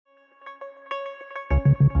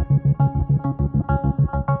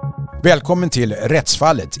Välkommen till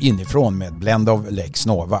Rättsfallet inifrån med Blend of Lex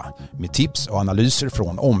Nova med tips och analyser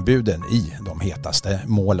från ombuden i de hetaste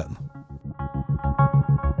målen.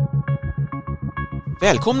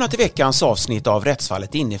 Välkomna till veckans avsnitt av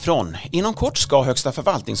Rättsfallet inifrån. Inom kort ska Högsta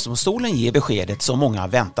förvaltningsdomstolen ge beskedet som många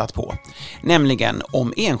väntat på. Nämligen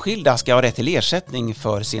om enskilda ska ha rätt till ersättning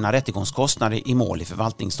för sina rättegångskostnader i mål i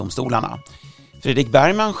förvaltningsdomstolarna. Fredrik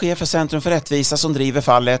Bergman, chef för Centrum för rättvisa som driver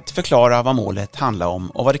fallet, förklarar vad målet handlar om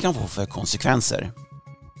och vad det kan få för konsekvenser.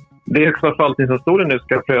 Det Högsta förvaltningsdomstolen nu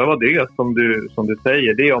ska pröva det som du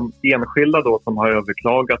säger, det är om enskilda då som har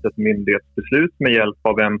överklagat ett myndighetsbeslut med hjälp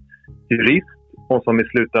av en jurist och som i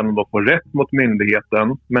slutändan då får rätt mot myndigheten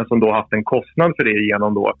men som då haft en kostnad för det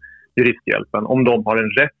genom då juristhjälpen, om de har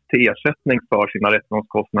en rätt till ersättning för sina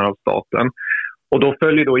rättegångskostnader av staten. Och då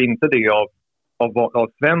följer då inte det av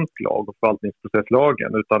svensk lag och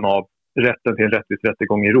förvaltningsprocesslagen utan av rätten till en rättvis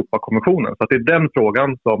rättegång i Europakonventionen. Så att det är den frågan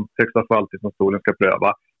som Högsta förvaltningsdomstolen ska pröva.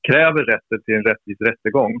 Kräver rätten till en rättvis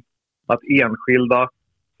rättegång att enskilda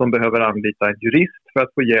som behöver anlita en jurist för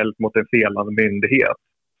att få hjälp mot en felande myndighet,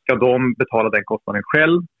 ska de betala den kostnaden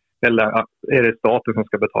själv eller är det staten som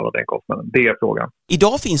ska betala den kostnaden? Det är frågan.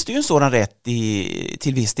 Idag finns det ju en sådan rätt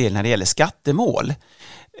till viss del när det gäller skattemål.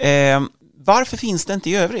 Varför finns det inte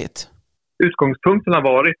i övrigt? Utgångspunkten har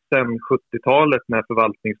varit sedan 70-talet när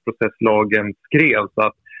förvaltningsprocesslagen skrevs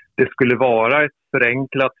att det skulle vara ett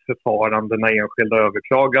förenklat förfarande när enskilda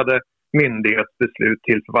överklagade myndighetsbeslut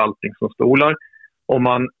till förvaltningsdomstolar. Och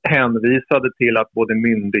man hänvisade till att både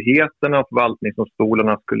myndigheterna och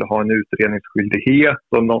förvaltningsdomstolarna skulle ha en utredningsskyldighet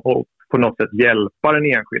och på något sätt hjälpa den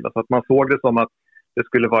enskilda. Så att man såg det som att det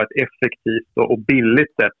skulle vara ett effektivt och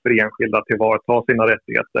billigt sätt för enskilda att tillvarata sina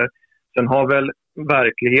rättigheter. Sen har väl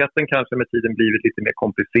verkligheten kanske med tiden blivit lite mer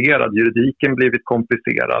komplicerad, juridiken blivit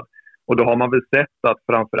komplicerad. Och då har man väl sett att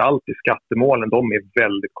framförallt i skattemålen, de är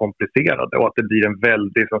väldigt komplicerade och att det blir en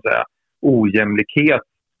väldigt så att säga, ojämlikhet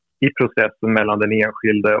i processen mellan den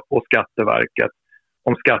enskilde och Skatteverket.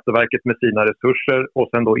 Om Skatteverket med sina resurser och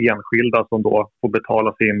sen då enskilda som då får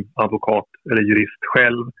betala sin advokat eller jurist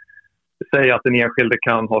själv. Säger att den enskilde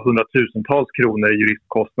kan ha hundratusentals kronor i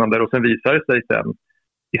juristkostnader och sen visar det sig sen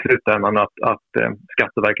i slutändan att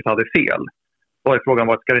Skatteverket hade fel. Då är frågan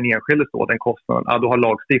vad ska den enskilde stå den kostnaden? Ja, då har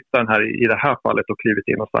lagstiftaren här i det här fallet och klivit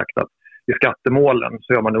in och sagt att i skattemålen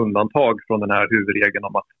så gör man undantag från den här huvudregeln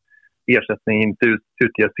om att ersättning inte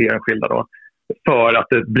utges till enskilda då, för att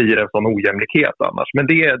det blir en sån ojämlikhet annars. Men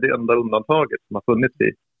det är det enda undantaget som har funnits i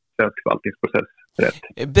svensk förvaltningsprocessrätt.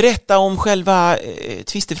 Berätta om själva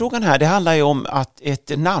tvistefrågan här. Det handlar ju om att ett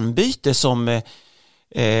namnbyte som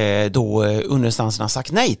då underinstanserna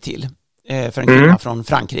sagt nej till för en kvinna från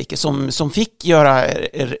Frankrike som fick göra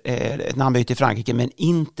ett namnbyte i Frankrike men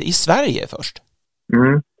inte i Sverige först.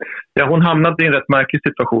 Ja, hon hamnade i en rätt märklig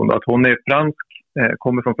situation då, att hon är fransk,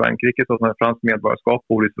 kommer från Frankrike så hon har fransk medborgarskap,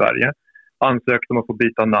 bor i Sverige, ansökte om att få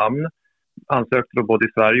byta namn, ansökte då både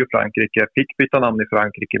i Sverige och Frankrike, fick byta namn i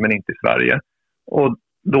Frankrike men inte i Sverige och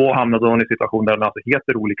då hamnade hon i en situation där den alltså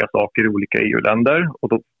heter olika saker i olika EU-länder och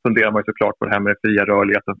då funderar man ju såklart på det här med den fria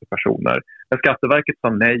rörligheten för personer. Men Skatteverket sa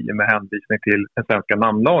nej med hänvisning till den svenska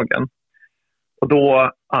namnlagen. Och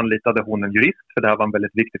då anlitade hon en jurist för det här var en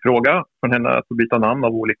väldigt viktig fråga från henne att få byta namn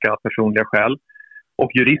av olika personliga skäl.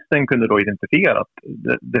 Och juristen kunde då identifiera att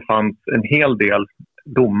det fanns en hel del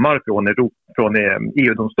domar från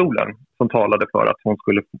EU-domstolen som talade för att hon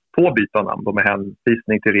skulle få byta namn med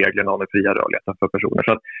hänvisning till reglerna om den fria rörligheten för personer.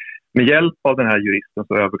 Så att med hjälp av den här juristen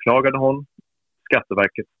så överklagade hon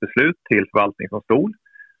Skatteverkets beslut till förvaltningsdomstol.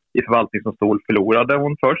 I förvaltningsdomstol förlorade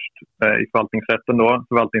hon först i förvaltningsrätten då.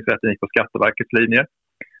 Förvaltningsrätten gick på Skatteverkets linje.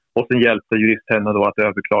 Och sen hjälpte jurist henne då att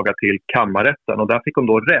överklaga till kammarrätten och där fick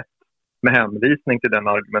hon då rätt med hänvisning till den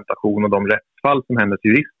argumentation och de rättsfall som hennes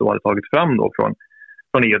jurist då hade tagit fram då från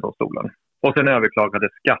EU-domstolen. Och sen överklagade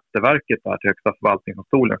Skatteverket där till Högsta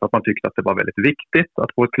förvaltningsdomstolen för att man tyckte att det var väldigt viktigt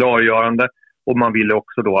att få ett klargörande och man ville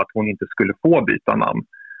också då att hon inte skulle få byta namn.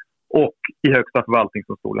 Och i Högsta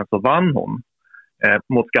förvaltningsdomstolen så vann hon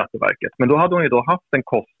mot Skatteverket. Men då hade hon ju då haft en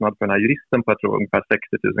kostnad för den här juristen på jag tror ungefär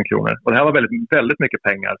 60 000 kronor. Och det här var väldigt, väldigt mycket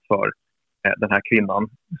pengar för den här kvinnan.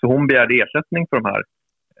 Så hon begärde ersättning för de här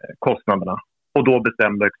kostnaderna. Och då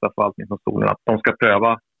bestämde Högsta förvaltningsdomstolen att de ska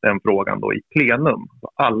pröva den frågan då i plenum. Så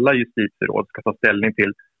alla justitieråd ska ta ställning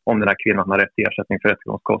till om den här kvinnan har rätt till ersättning för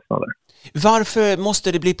rättegångskostnader. Varför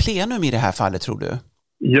måste det bli plenum i det här fallet tror du?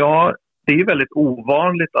 Ja, det är väldigt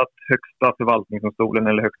ovanligt att Högsta förvaltningsdomstolen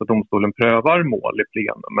eller Högsta domstolen prövar mål i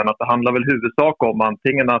plenum. Men att det handlar väl huvudsak om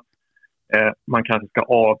antingen att man kanske ska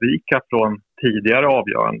avvika från tidigare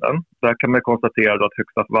avgöranden. Där kan man konstatera då att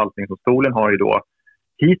Högsta förvaltningsdomstolen har ju då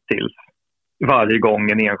hittills varje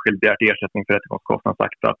gång en enskild begärt ersättning för rättegångskostnad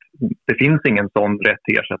sagt att det finns ingen sån rätt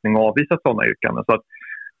till ersättning och avvisat sådana yrkanden. Så att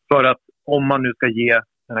för att om man nu ska ge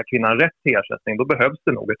den här kvinnan rätt till ersättning, då behövs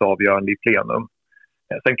det nog ett avgörande i plenum.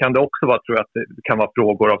 Sen kan det också vara, tror jag, att det kan vara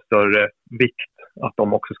frågor av större vikt att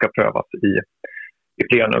de också ska prövas i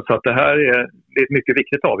plenum. Så att det här är ett mycket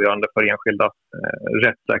viktigt avgörande för enskilda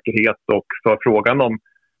rättssäkerhet och för frågan om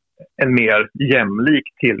en mer jämlik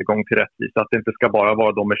tillgång till rättvisa. Att det inte ska bara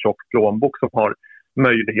vara de med tjock plånbok som har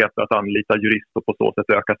möjligheter att anlita jurist och på så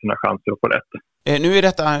sätt öka sina chanser att få rätt. Nu är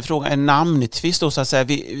detta en fråga, en namntvist då, så att säga.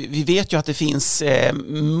 Vi vet ju att det finns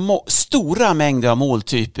stora mängder av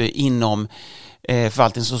måltyper inom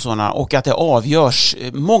förvaltningsdomstolarna och att det avgörs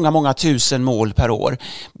många tusen mål per år.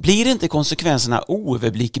 Blir inte konsekvenserna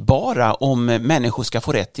oöverblickbara om människor ska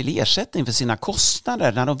få rätt till ersättning för sina kostnader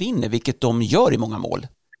när de vinner, vilket de gör i många mål?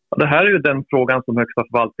 Det här är ju den frågan som Högsta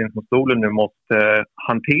förvaltningsdomstolen nu måste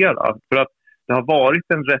hantera. För att det har varit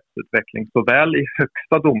en rättsutveckling såväl i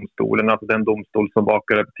Högsta domstolen, alltså den domstol som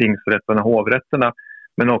vakar över tingsrätterna och hovrätterna,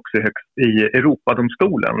 men också i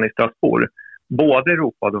Europadomstolen i Strasbourg. Både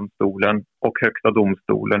Europadomstolen och Högsta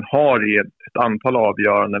domstolen har i ett antal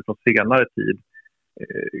avgöranden från senare tid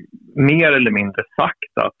mer eller mindre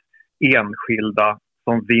sagt att enskilda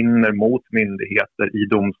som vinner mot myndigheter i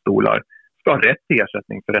domstolar ska ha rätt till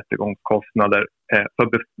ersättning för rättegångskostnader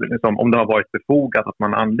om det har varit befogat att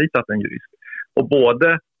man anlitat en jurist. Och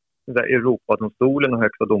både Europadomstolen och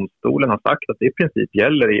Högsta domstolen har sagt att det i princip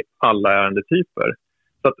gäller i alla ärendetyper.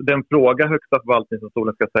 Så att den fråga Högsta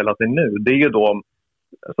förvaltningsdomstolen ska ställa sig nu, det är ju då om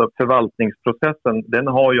alltså förvaltningsprocessen, den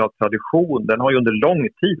har ju av tradition, den har ju under lång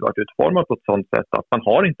tid varit utformad på ett sådant sätt att man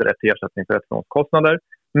har inte rätt till ersättning för rättegångskostnader.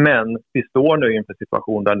 Men vi står nu inför en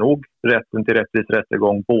situation där nog rätten till rättvis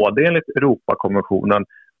rättegång både enligt Europakonventionen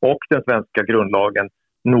och den svenska grundlagen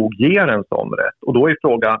nog ger en sån rätt. Och då är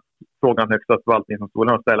frågan Högsta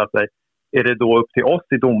förvaltningsdomstolen att ställa sig, är det då upp till oss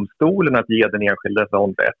i domstolen att ge den enskilde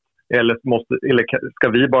sån rätt? Eller ska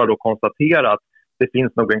vi bara då konstatera att det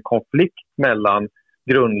finns nog en konflikt mellan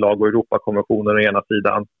grundlag och Europakonventionen å ena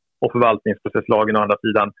sidan och förvaltningsprocesslagen å andra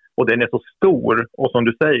sidan. Och den är så stor och som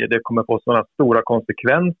du säger, det kommer få sådana stora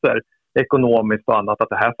konsekvenser ekonomiskt och annat att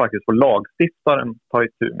det här faktiskt får lagstiftaren ta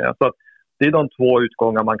itu med. Så att det är de två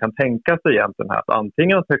utgångar man kan tänka sig egentligen här. Att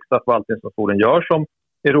antingen att Högsta förvaltningsdomstolen gör som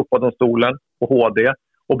Europadomstolen och HD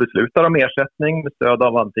och beslutar om ersättning med stöd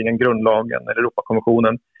av antingen grundlagen eller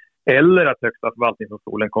Europakonventionen, eller att Högsta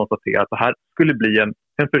förvaltningsdomstolen konstaterar att det här skulle bli en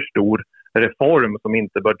för stor reform som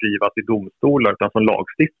inte bör drivas i domstolar utan som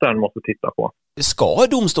lagstiftaren måste titta på. Ska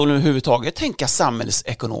domstolen överhuvudtaget tänka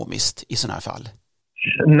samhällsekonomiskt i sådana här fall?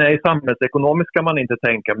 Nej, samhällsekonomiskt ska man inte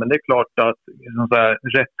tänka, men det är klart att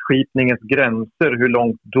rättsskipningens gränser, hur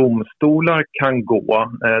långt domstolar kan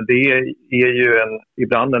gå, det är ju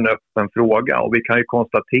ibland en öppen fråga och vi kan ju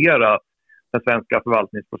konstatera att den svenska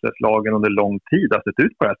förvaltningsprocesslagen under lång tid har sett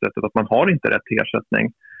ut på det här sättet att man har inte rätt till ersättning.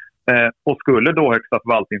 Och skulle då Högsta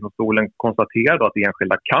förvaltningsdomstolen konstatera att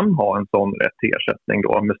enskilda kan ha en sån rätt till ersättning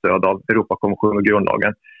då med stöd av Europakonventionen och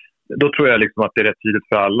grundlagen, då tror jag liksom att det är rätt tydligt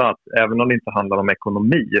för alla att även om det inte handlar om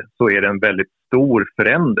ekonomi så är det en väldigt stor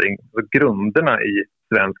förändring. Grunderna i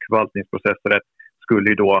svensk förvaltningsprocessrätt skulle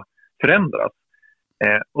ju då förändras.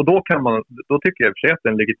 Och då tycker jag i och för sig att det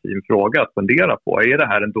är en legitim fråga att fundera på. Är det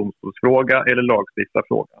här en domstolsfråga eller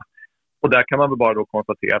lagstiftarfråga? Och där kan man väl bara då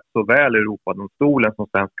konstatera att såväl Europadomstolen som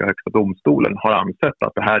svenska högsta domstolen har ansett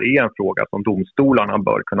att det här är en fråga som domstolarna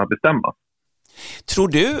bör kunna bestämma. Tror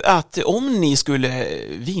du att om ni skulle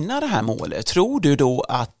vinna det här målet, tror du då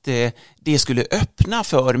att det skulle öppna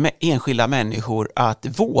för enskilda människor att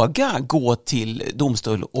våga gå till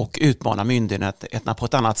domstol och utmana myndigheterna på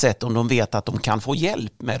ett annat sätt om de vet att de kan få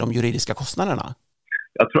hjälp med de juridiska kostnaderna?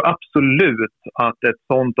 Jag tror absolut att ett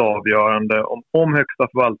sådant avgörande, om Högsta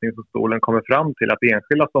förvaltningsdomstolen kommer fram till att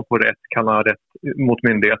enskilda som får rätt kan ha rätt mot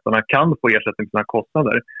myndigheterna kan få ersättning för sina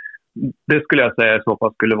kostnader. Det skulle jag säga i så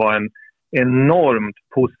fall skulle vara en enormt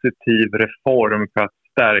positiv reform för att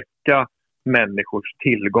stärka människors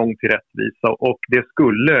tillgång till rättvisa och det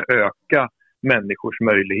skulle öka människors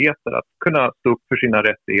möjligheter att kunna stå upp för sina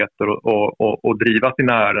rättigheter och driva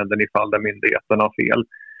sina ärenden i fall där myndigheterna har fel.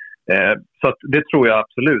 Så att det tror jag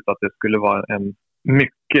absolut att det skulle vara en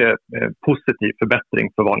mycket positiv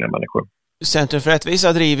förbättring för vanliga människor. Centrum för rättvisa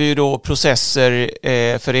driver ju då processer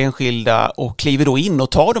för enskilda och kliver då in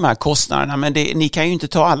och tar de här kostnaderna, men ni kan ju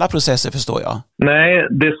inte ta alla processer, förstår jag. Nej,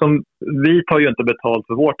 vi tar ju inte betalt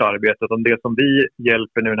för vårt arbete, utan det som vi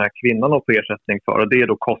hjälper nu den här kvinnan att få ersättning för, och det är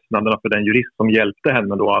då kostnaderna för den jurist som hjälpte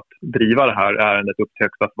henne då att driva det här ärendet upp till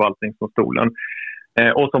Högsta förvaltningsdomstolen.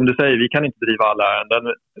 Och som du säger, vi kan inte driva alla ärenden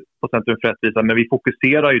på Centrum för rättvisa, men vi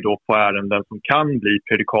fokuserar ju då på ärenden som kan bli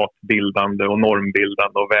predikatbildande och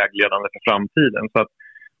normbildande och vägledande för framtiden. Så att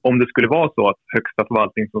om det skulle vara så att Högsta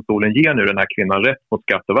förvaltningsdomstolen ger nu den här kvinnan rätt mot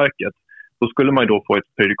Skatteverket, då skulle man ju då få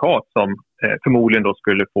ett predikat som förmodligen då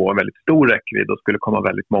skulle få väldigt stor räckvidd och skulle komma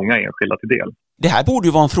väldigt många enskilda till del. Det här borde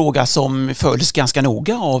ju vara en fråga som följs ganska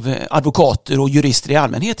noga av advokater och jurister i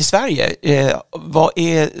allmänhet i Sverige. Vad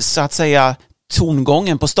är så att säga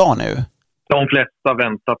tongången på stan nu? De flesta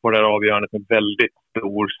väntar på det här avgörandet med väldigt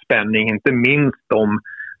stor spänning, inte minst om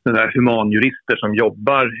de där humanjurister som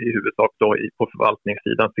jobbar i huvudsak då på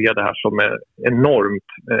förvaltningssidan ser det här som ett enormt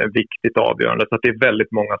viktigt avgörande. Så att det är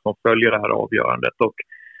väldigt många som följer det här avgörandet, och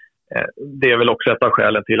det är väl också ett av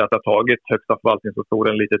skälen till att det har tagit Högsta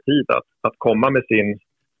förvaltningsdomstolen lite tid att komma med sin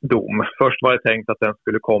dom. Först var det tänkt att den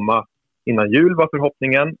skulle komma innan jul var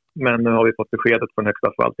förhoppningen, men nu har vi fått beskedet från Högsta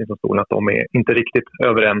förvaltningsdomstolen att de är inte riktigt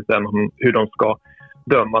överens än om hur de ska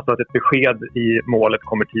döma, så att ett besked i målet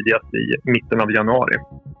kommer tidigast i mitten av januari.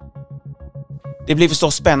 Det blir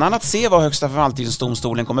förstås spännande att se vad Högsta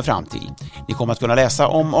förvaltningsdomstolen kommer fram till. Ni kommer att kunna läsa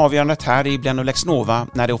om avgörandet här i Blend och Lex Nova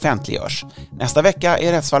när det offentliggörs. Nästa vecka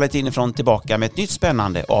är rättsfallet inifrån tillbaka med ett nytt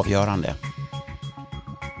spännande avgörande.